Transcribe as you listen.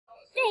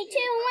3, 2,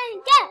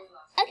 1, go!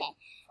 Okay.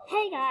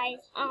 Hey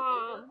guys,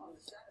 I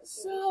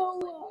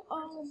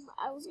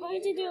was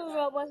going to do a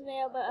Roblox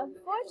video, but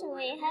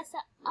unfortunately it has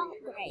to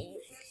upgrade.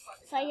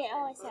 So I get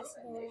all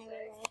accessible when I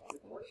reload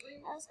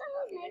everything. I was going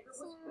to make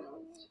some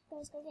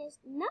those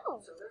cookies. No!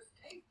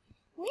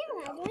 We're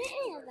not doing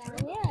any of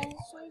that. We're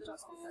actually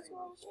just going to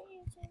watch a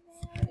YouTube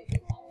video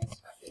because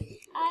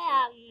I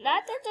have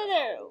nothing to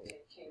do.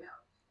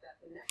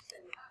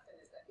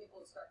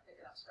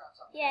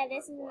 Yeah,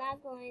 this is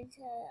not going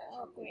to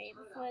upgrade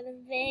before the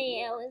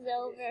video is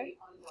over,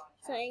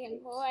 so you can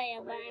play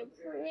it, but I'm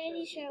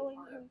pretty sure we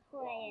can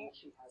play it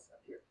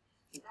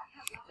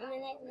in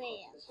the next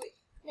video.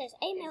 There's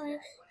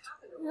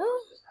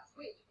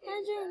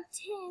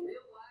 8,110,000.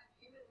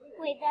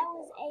 Wait, that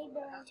was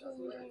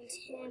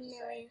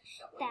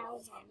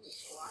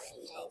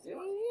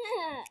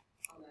 8,210,000,000.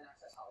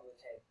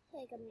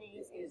 Like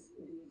amazing.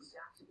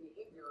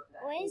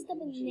 Where's the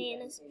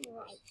banana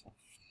sprite?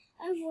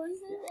 It was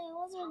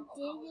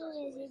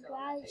ridiculous. You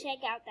gotta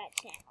check out that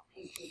channel.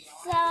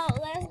 So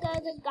let's go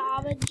to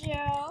Guava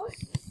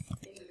juice.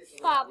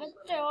 Guava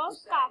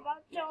juice.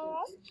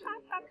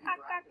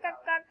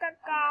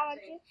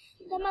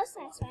 The most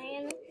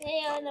satisfying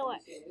video in the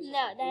world.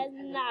 No, that's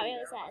not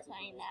really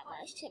satisfying that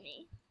much to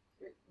me.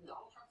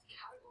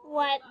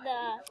 What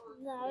the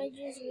Guava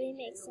juice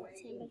remix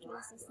September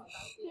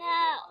 2016.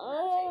 Now,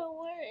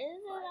 where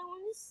is it? I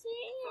want to see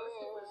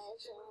it.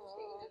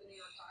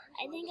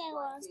 I think I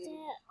lost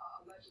it.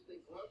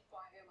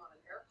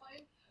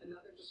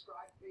 Another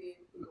described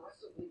being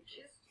aggressively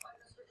kissed by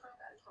Mr. Trump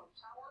at Trump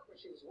Tower when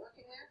she was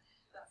working there.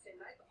 That same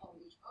night, the Palm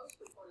Beach Post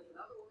reported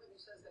another woman who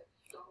says that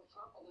Donald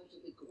Trump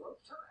allegedly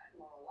groped her at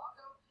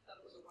Mar-a-Lago. That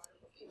it was a writer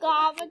for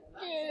Guava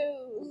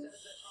juice.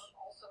 Says that Trump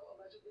also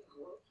allegedly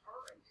groped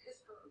her and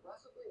kissed her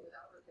aggressively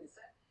without her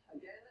consent.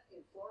 Again,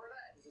 in Florida,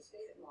 at his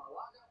estate at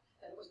Mar-a-Lago.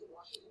 That it was the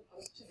Washington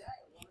Post today.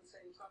 A woman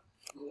saying Trump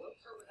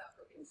groped her without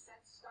her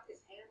consent, stuck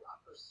his hand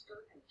up her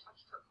skirt and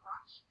touched her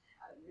crotch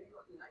at a New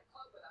York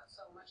nightclub without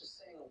so much as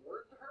saying a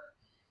word to her.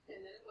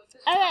 And then it was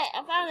this okay,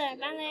 I found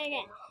it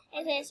again.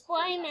 It says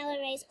exploring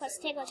melon race plus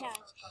tickle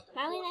challenge.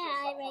 Molly and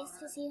I race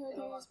to see who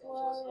can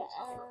explore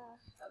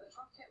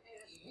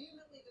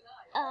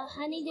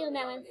honeydew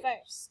melon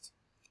first.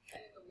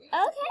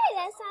 Okay,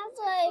 that sounds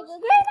like a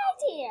great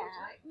idea.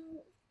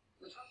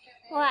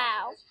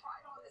 Wow.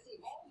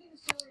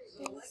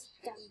 These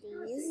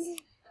dummies.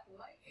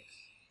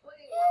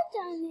 You've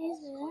done this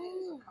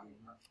wrong.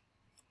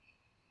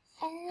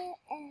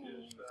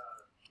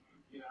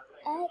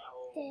 Up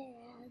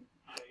there.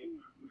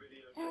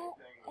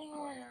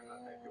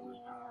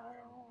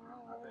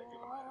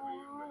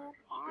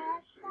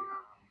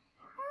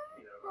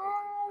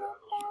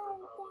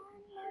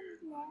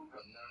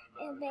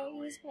 And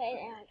baby's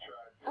playing out.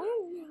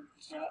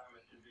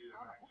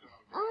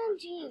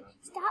 OMG,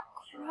 stop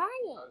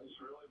crying.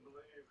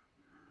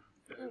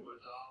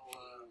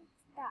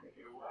 Stop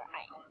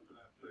crying.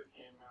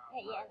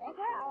 But yeah, they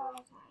cry all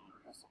the time.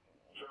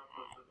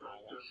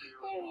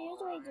 They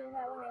usually do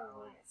that when they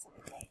want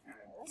something.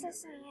 What's a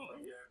sign?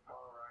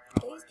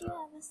 At least you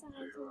have a sign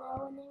to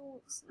know when they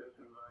want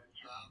something.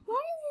 Why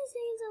is this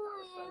thing so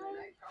loud?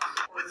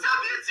 What's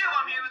up, YouTube?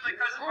 I'm here with my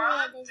cousin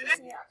Marlon. What's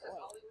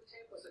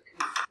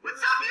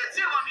up,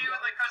 YouTube? I'm here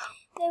with my cousin.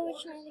 They were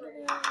trying to get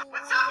it on.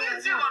 What's up,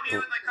 YouTube? I'm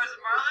here with my cousin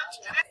Marlon.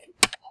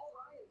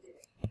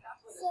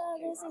 So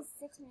this is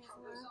 6 minutes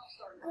long.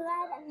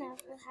 Glad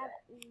enough we'll have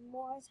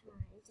more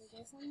time to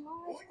do some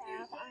more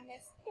stuff on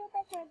this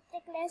stupid,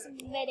 ridiculous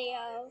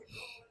video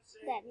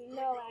that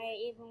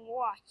nobody even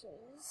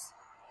watches.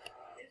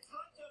 In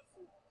front of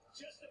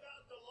just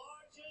about the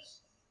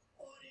largest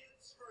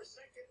audience for a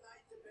second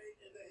night debate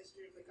in the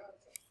history of the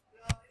country.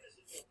 No, it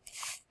isn't.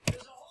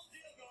 There's a whole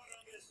deal going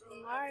on this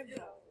room.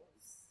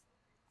 Marbles.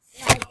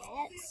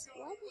 Marvettes?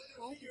 What the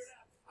heck is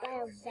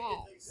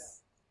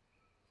Marvettes?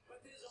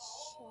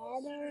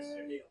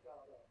 Cheddar.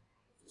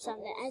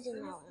 Something. I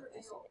don't know.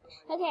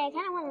 Okay, I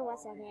kind of wonder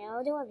what's up there. I'll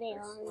do a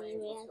video and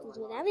then we have to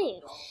do that video.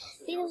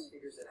 This is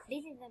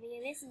reacting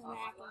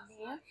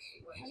video.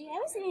 Have you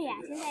ever seen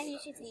reactions? I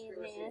should see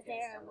your videos.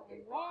 They're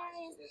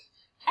hilarious.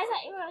 I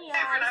thought you were Hey,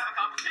 we're gonna have a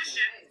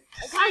competition.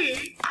 It's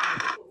hungry.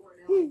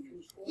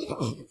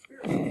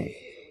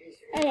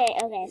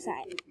 Okay,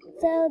 sorry.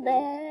 So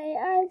they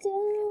are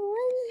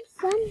doing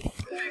something.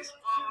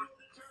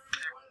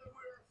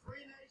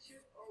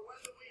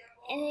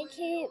 And it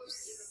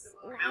keeps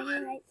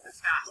like the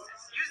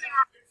fastest. Using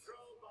rubber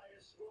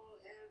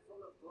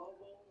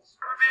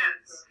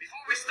bands.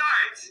 Before we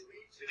start,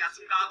 we got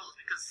some goggles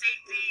because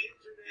safety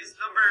is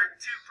number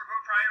 2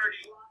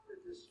 priority.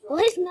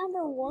 What's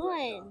number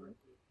 1?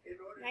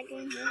 Like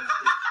in here.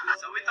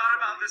 So we thought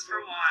about this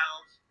for a while,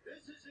 and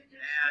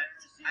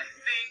I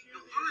think the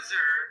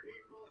loser,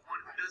 the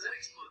one who doesn't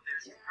explode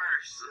theirs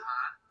first,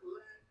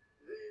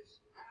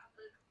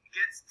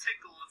 gets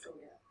tickled for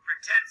 10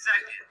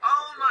 seconds.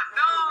 Oh my,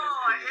 no,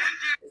 I hate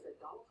you. Is that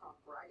Donald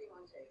Trump bragging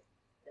on tape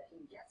that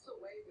he gets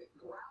away with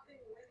grabbing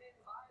women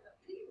by the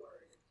P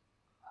word.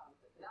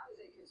 That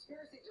is a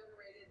conspiracy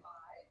generated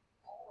by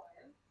Paul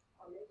Ryan,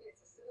 or maybe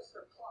it's a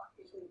sinister plot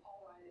between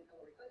Paul Ryan and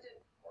Hillary Clinton,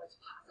 or it's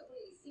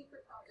possibly a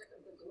secret project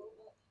of the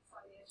global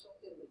financial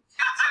elite.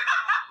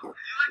 You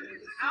like it?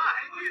 No,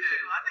 I hate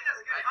it. I think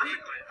that's a good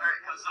consequence.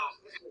 Alright, so.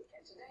 This week,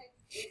 and today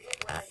is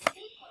what I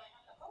think what I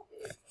have to hope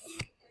is a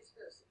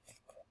conspiracy.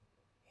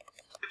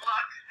 Good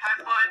luck.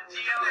 Have fun.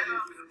 Gio.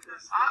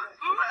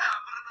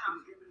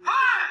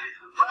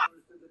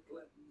 To the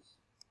Clintons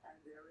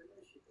and their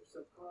initiative.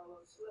 So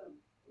Carlos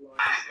Slim. 3, 2,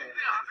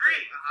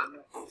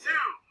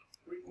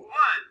 1.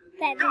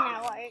 That did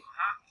not work. Huh?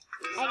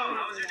 I don't How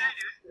know. was your day,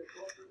 dude?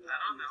 I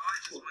don't know. I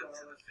just went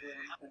to the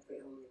thing.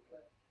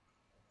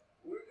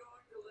 We're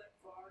going to let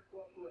foreign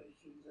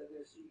corporations and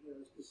their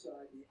CEOs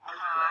decide the Uh-huh.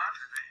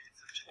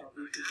 outcome of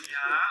the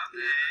Yeah,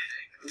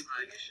 okay.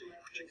 Like, chicken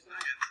nuggets.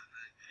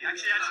 You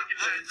actually had chicken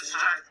nuggets this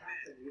time.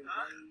 Huh? Did you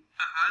have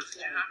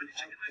any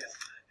chicken nuggets?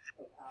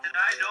 Did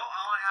I know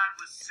all I had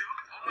was soup?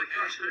 Oh my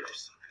gosh, I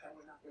just. And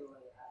we're not going to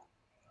let it happen.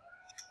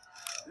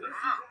 I don't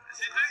know. Is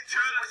he doing 2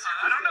 at a time?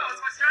 I don't know.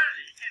 It's my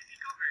strategy. You can't peek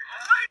over.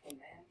 Oh my. The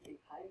man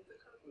behind the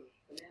curtain.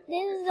 The man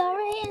This is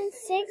already in 6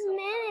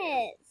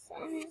 minutes,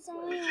 and it's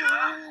only 1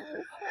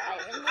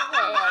 fight in the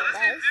middle.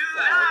 That's so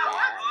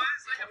bad.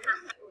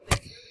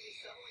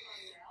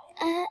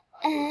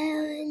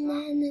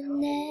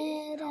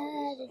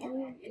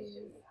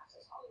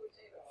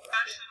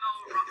 Professional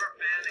rubber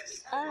band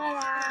Oh my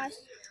gosh,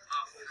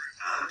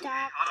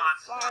 stop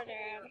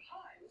farting.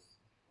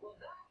 Well,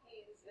 that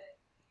means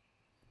that.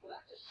 Well,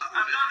 that just I've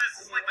done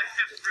this. This is like my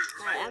 5th fruit.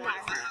 Right, I'm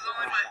not This is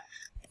only my.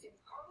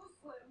 Carlos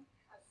Slim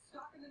has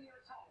stock in the New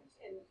York Times,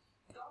 and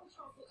Donald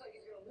Trump looks like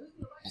he's going to lose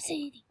the election.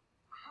 See,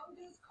 How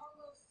does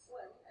Carlos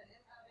Slim and him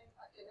having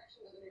a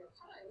connection to the New York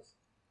Times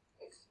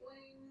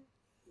explain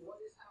what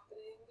is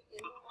happening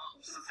in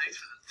Washington? So thanks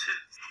for the How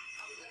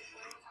does that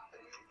explain what's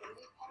happening in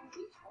the Palm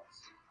Beach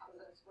Post? How does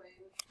that explain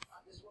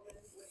this woman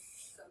with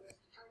Senator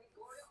Attorney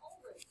Gloria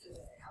Allred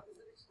today? How does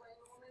it explain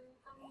the woman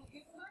from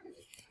People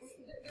Magazine? I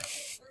mean,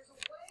 there's a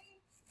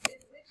way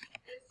in which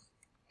this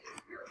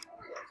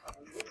conspiratorial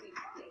tone would be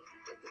funny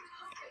if the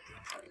topic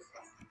are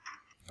disgusting.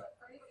 But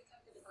for anybody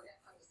tempted to forget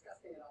how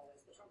disgusting it all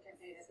is, the Trump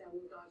campaign has now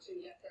moved on to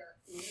yet their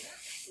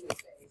next new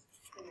phase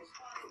in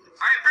responding to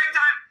Alright, break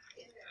time!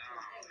 in their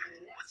campaign. And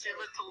the next What's your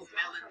phase little is Donald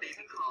melon Trump baby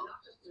attempting to called?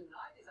 not just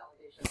deny these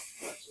allegations,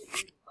 but to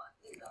rebut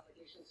these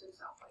allegations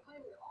himself by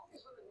claiming that all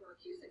these women who are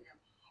accusing him,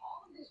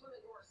 all of these women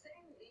who are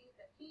saying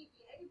that he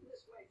behaved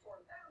this way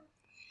toward them,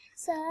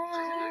 so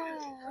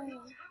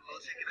Little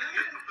chicken.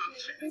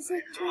 is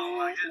it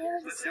true?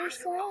 Never say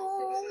so.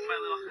 My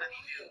little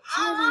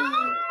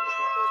honeydew.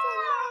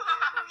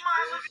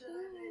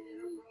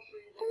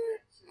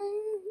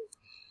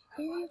 Is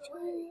it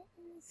true?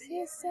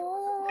 Say so. I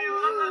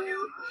love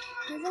you.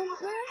 Cause I'm never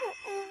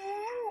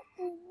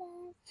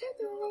too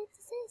late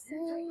to say so.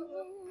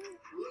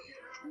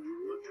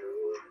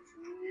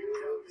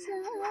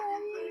 Sorry. I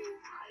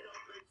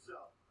don't think so.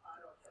 I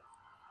don't think so.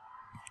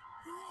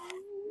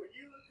 When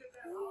you look at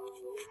that whole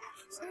movie,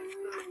 you said, I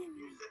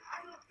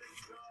don't think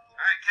so.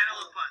 Alright,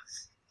 cantaloupe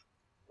puns.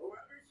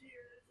 Whoever she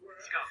is,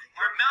 Let's go.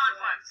 Or melon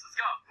puns. Let's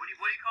go. What do you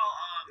call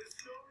the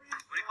stories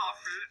what do you call a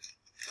fruit?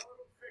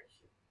 total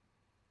fiction.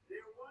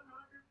 They're 100%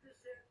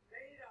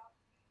 made up.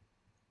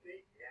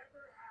 They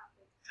never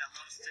happen. That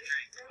loves to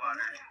drink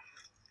water. I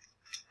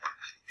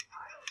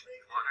don't think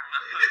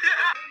Watermelon.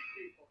 many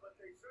people, but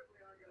they certainly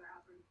aren't going to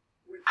happen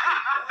with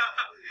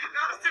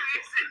That was too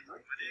easy. What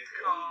do you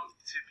call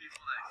 2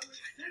 people that I can was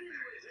check sitting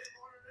their with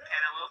him on an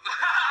cantaloupe?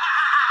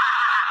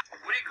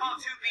 What do you call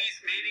 2 bees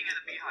mating in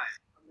a beehive?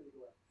 I'm going to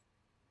go out.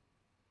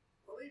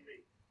 Believe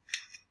me,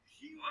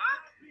 she would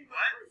What? not be my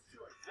What? first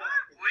choice.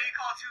 What do you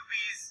call 2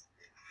 bees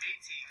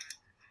mating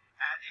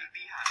at a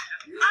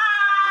beehive? You would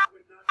not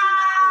be my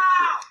first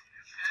choice.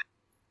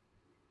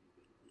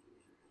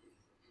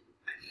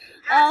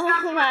 Oh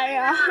my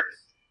god. Oh, well,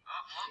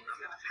 I'm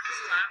gonna take this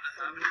time to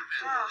have an advantage.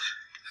 Oh,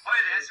 yeah,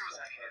 the answer was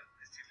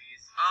honeydew. It's 2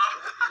 bees.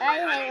 I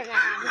hate it now.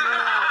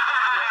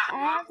 I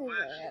have to do it.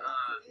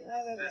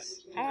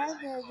 I have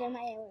to do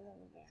my hair with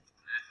rubber band.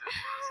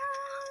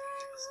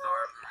 The star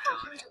of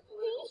reality.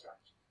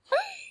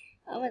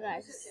 Oh my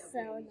gosh, it's so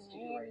annoying. I have to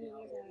use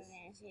rubber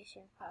bands. You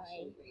should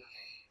probably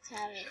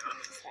have it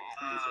fixed that.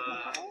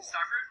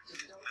 Star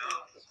fruit? No.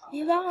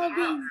 You know how I big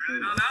really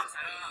don't know.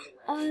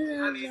 all of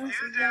Honeydew those do.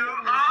 rubber Oh!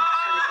 bands.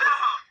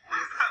 Like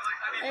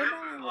honeydew.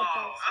 Everyone Oh, with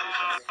those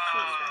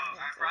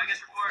alright, progress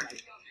report. You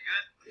good?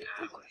 Yeah.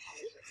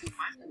 Take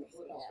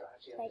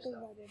a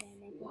rubber band,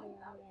 make a rubber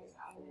band,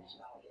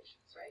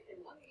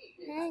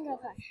 and go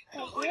far.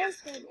 But here's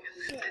the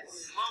It's shit.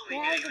 slowly You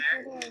have getting to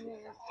there. put it in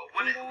there.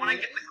 But when I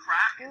get the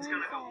crack, it's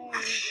gonna go. One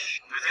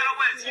Who's gonna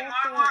win? Team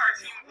Guava or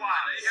Team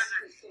Guava? You guys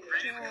are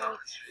ready for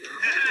college.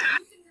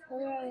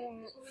 put it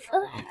around.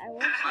 Oh, I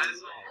wish Might I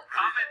as well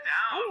comment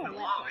down I don't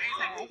below. like Who do you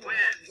think that. will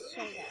win?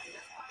 Show that.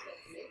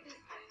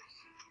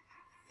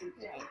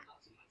 Right.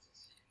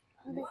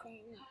 Hold the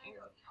thing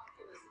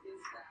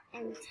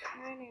and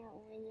turn it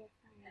when you're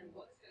fine.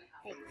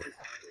 Like this.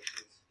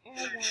 And I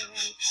go really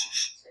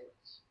fast.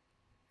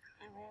 I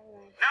will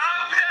really No! I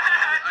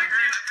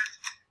agree.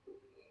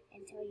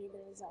 and tell you the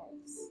result.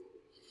 else.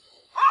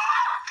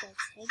 So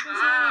take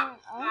this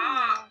out. Oh,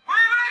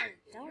 I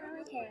don't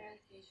really care.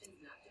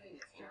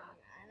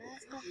 I'm not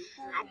supposed to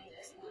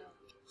perfect, so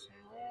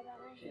don't worry about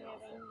my hair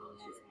being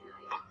messed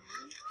around.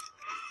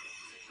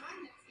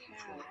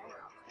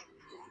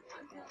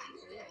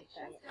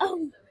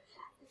 Oh!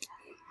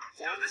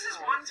 Yo, this is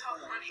one tough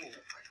honey.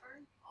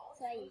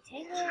 So you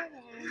take it down.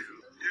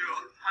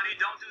 Honey,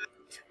 don't do that.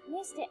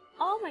 Twist it.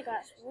 Oh my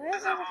gosh, where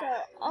did it go?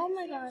 Oh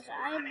my gosh,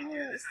 I blew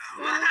it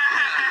so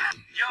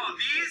Yo,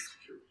 these?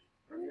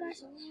 oh my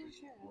gosh, I'm not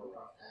sure.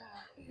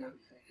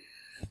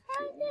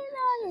 I didn't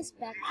know this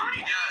back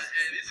Honey,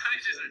 these honey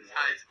just are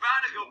tight. It's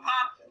bound to go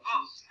pop.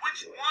 Oh,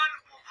 which one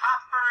will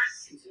pop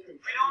first?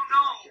 We don't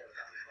know.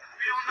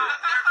 They're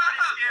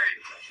pretty scary.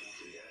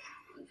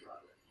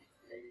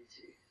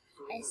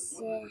 I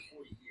see.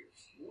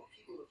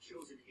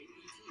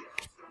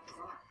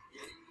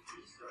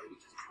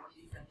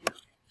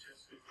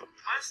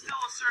 Mine's still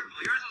a circle.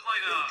 Yours is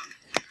like a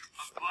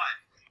butt.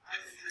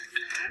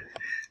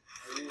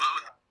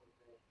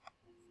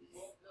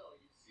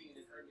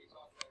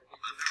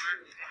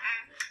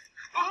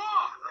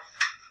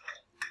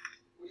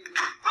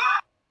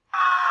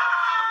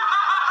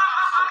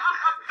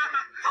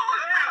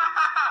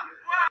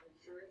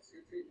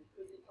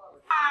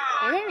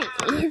 I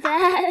didn't eat that.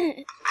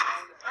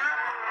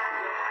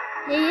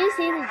 Did you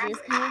see the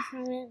juice coming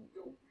from it?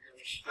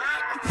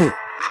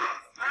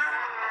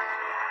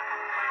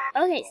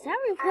 Okay, stop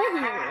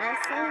reporting it.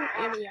 That's so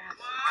idiot.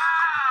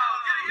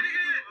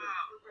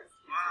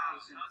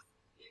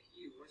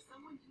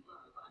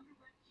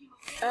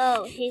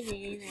 Oh, he's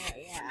eating it.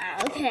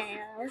 Yeah, okay.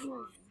 Victory!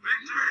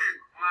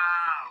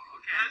 Wow.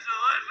 Okay, that's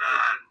delicious.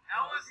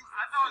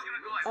 I thought I was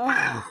gonna go like.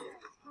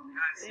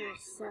 Guys, It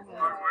was so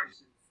hard work.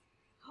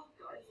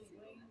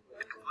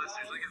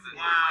 Blisters, look at this.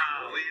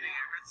 Wow. Bleeding,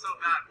 it hurts so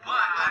bad, but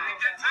I think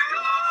they're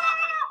tickled.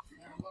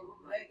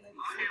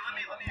 Okay, let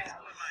me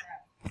explain mine.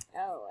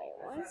 Oh, wait,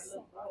 one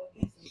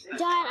second.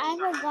 John, I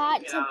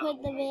forgot to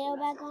put the video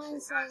back on,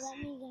 so let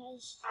me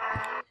guys.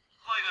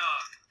 Like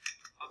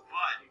a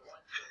butt.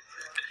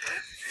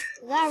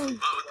 We gotta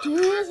do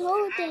this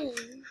whole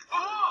thing.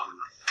 Oh!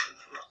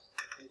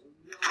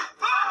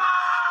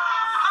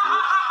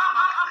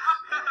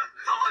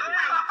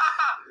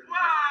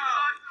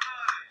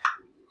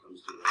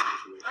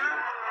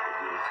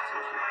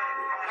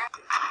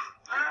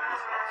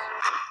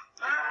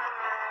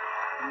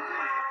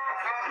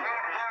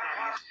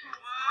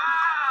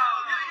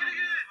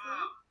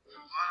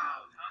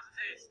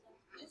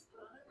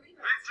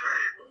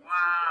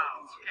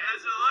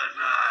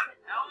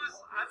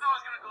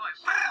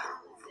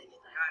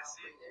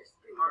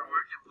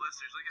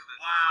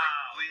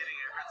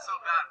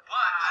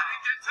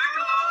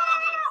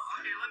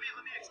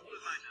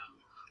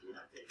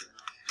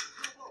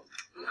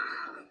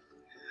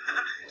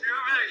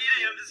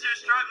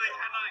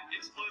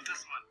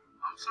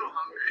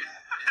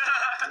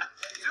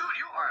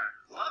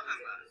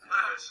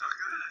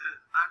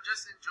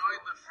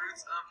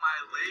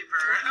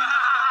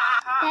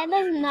 That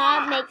does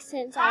not make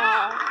sense at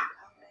all.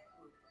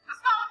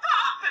 That's not what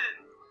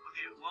happened!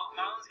 Okay, well,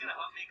 Marlon's gonna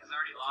help me because I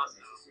already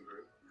lost it.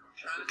 I'm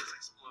trying to just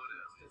explode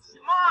it.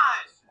 Come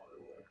on!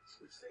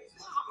 This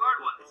is a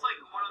hard one. It's like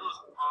one of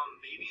those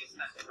babies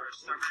that are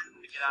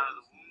starting to get out of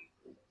the womb.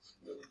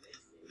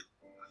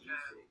 Okay,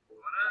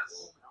 what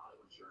else?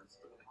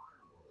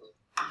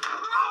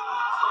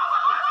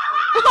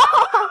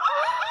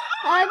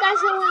 Oh my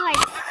gosh, it went like.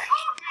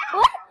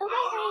 What? Oh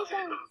my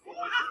gosh.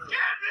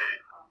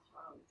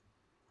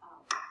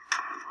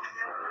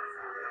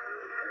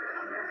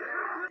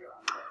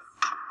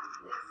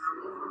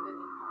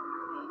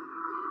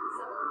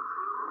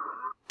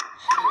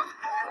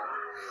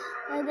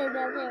 I did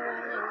nothing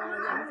wrong.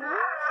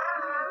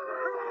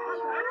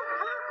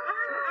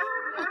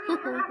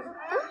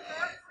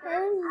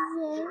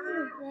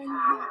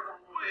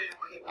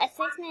 A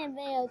 6-minute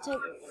video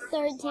took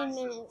 13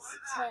 minutes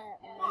to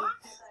make.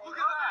 Look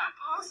at that!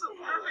 Awesome!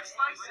 Perfect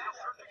slicing, a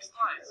perfect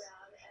slice.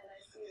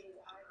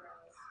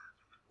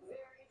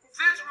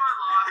 Since we're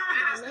lost,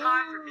 it is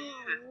time for me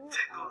to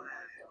tickle it.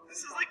 This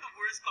is like the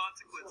worst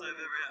consequence I've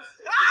ever had.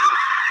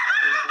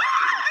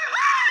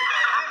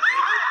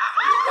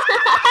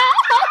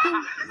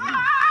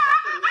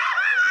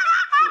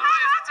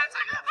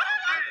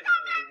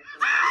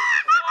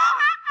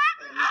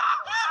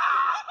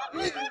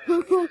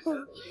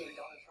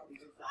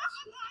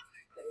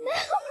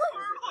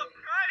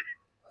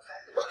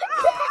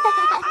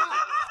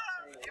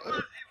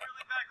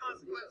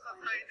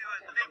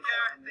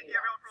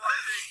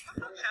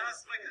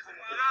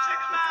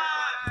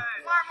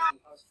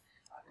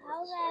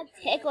 How's that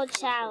tickle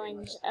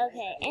challenge?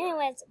 Okay,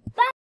 anyways, bye!